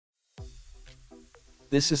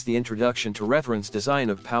This is the introduction to reference design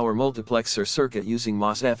of power multiplexer circuit using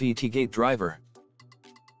MOSFET gate driver.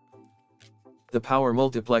 The power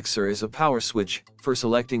multiplexer is a power switch, for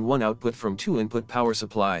selecting one output from two input power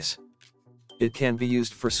supplies. It can be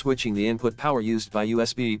used for switching the input power used by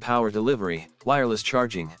USB power delivery, wireless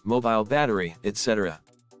charging, mobile battery, etc.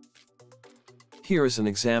 Here is an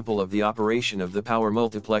example of the operation of the power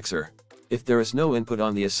multiplexer. If there is no input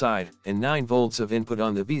on the A side, and 9 volts of input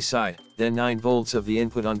on the B side, then 9 volts of the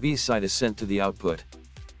input on B side is sent to the output.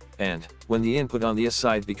 And, when the input on the A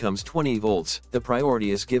side becomes 20 volts, the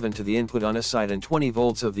priority is given to the input on A side and 20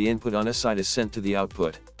 volts of the input on A side is sent to the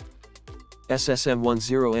output.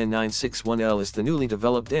 SSM10N961L is the newly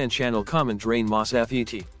developed N-channel common drain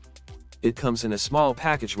MOSFET. It comes in a small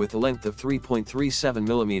package with a length of 3.37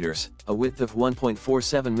 mm, a width of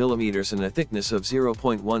 1.47 mm and a thickness of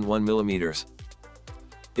 0.11 mm.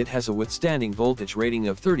 It has a withstanding voltage rating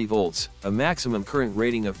of 30 volts, a maximum current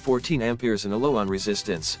rating of 14 amperes and a low on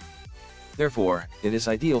resistance. Therefore, it is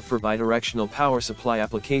ideal for bidirectional power supply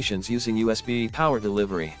applications using USB power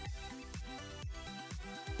delivery.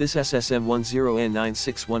 This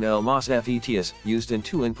SSM10N961L MOSFET is used in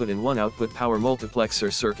 2-input and 1-output power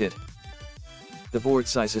multiplexer circuit. The board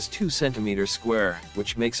size is 2 cm square,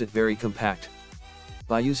 which makes it very compact.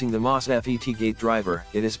 By using the MOSFET gate driver,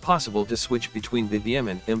 it is possible to switch between BBM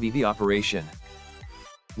and MBB operation.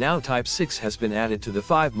 Now Type 6 has been added to the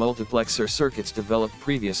 5 multiplexer circuits developed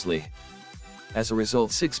previously. As a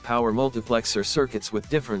result, 6 power multiplexer circuits with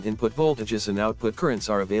different input voltages and output currents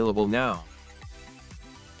are available now.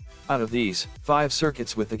 Out of these, 5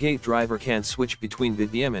 circuits with the gate driver can switch between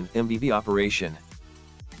BBM and MBB operation.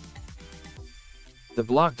 The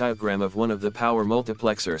block diagram of one of the power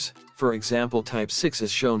multiplexers, for example Type 6, is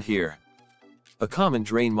shown here. A common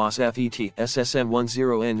drain MOSFET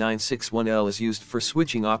SSM10N961L is used for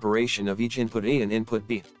switching operation of each input A and input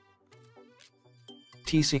B.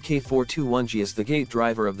 TCK421G is the gate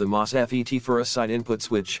driver of the MOSFET for a side input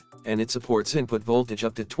switch, and it supports input voltage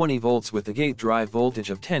up to 20 volts with the gate drive voltage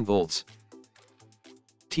of 10 volts.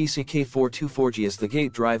 TCK424G is the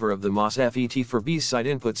gate driver of the MOSFET for B side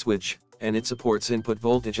input switch, and it supports input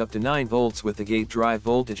voltage up to 9 volts with the gate drive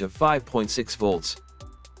voltage of 5.6 volts.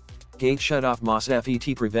 Gate shutoff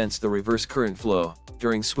MOSFET prevents the reverse current flow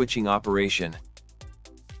during switching operation.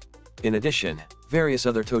 In addition, various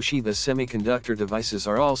other Toshiba semiconductor devices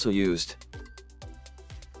are also used.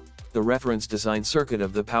 The reference design circuit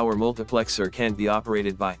of the power multiplexer can be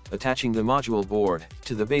operated by attaching the module board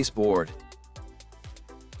to the base board.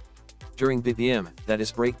 During BBM, that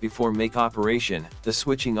is break-before-make operation, the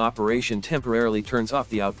switching operation temporarily turns off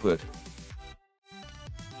the output.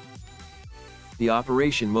 The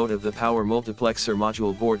operation mode of the power multiplexer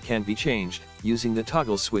module board can be changed using the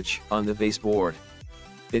toggle switch on the base board.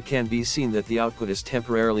 It can be seen that the output is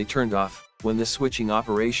temporarily turned off when the switching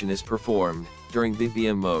operation is performed during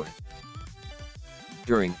BBM mode.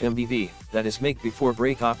 During MBB, that is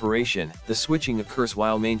Make-Before-Break Operation, the switching occurs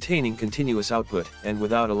while maintaining continuous output and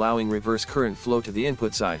without allowing reverse current flow to the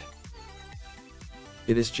input side.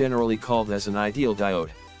 It is generally called as an ideal diode.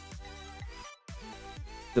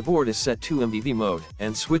 The board is set to MBB mode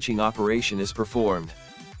and switching operation is performed.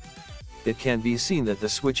 It can be seen that the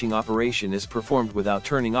switching operation is performed without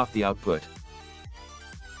turning off the output.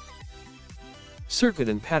 Circuit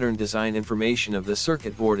and pattern design information of the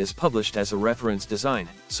circuit board is published as a reference design,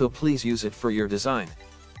 so please use it for your design.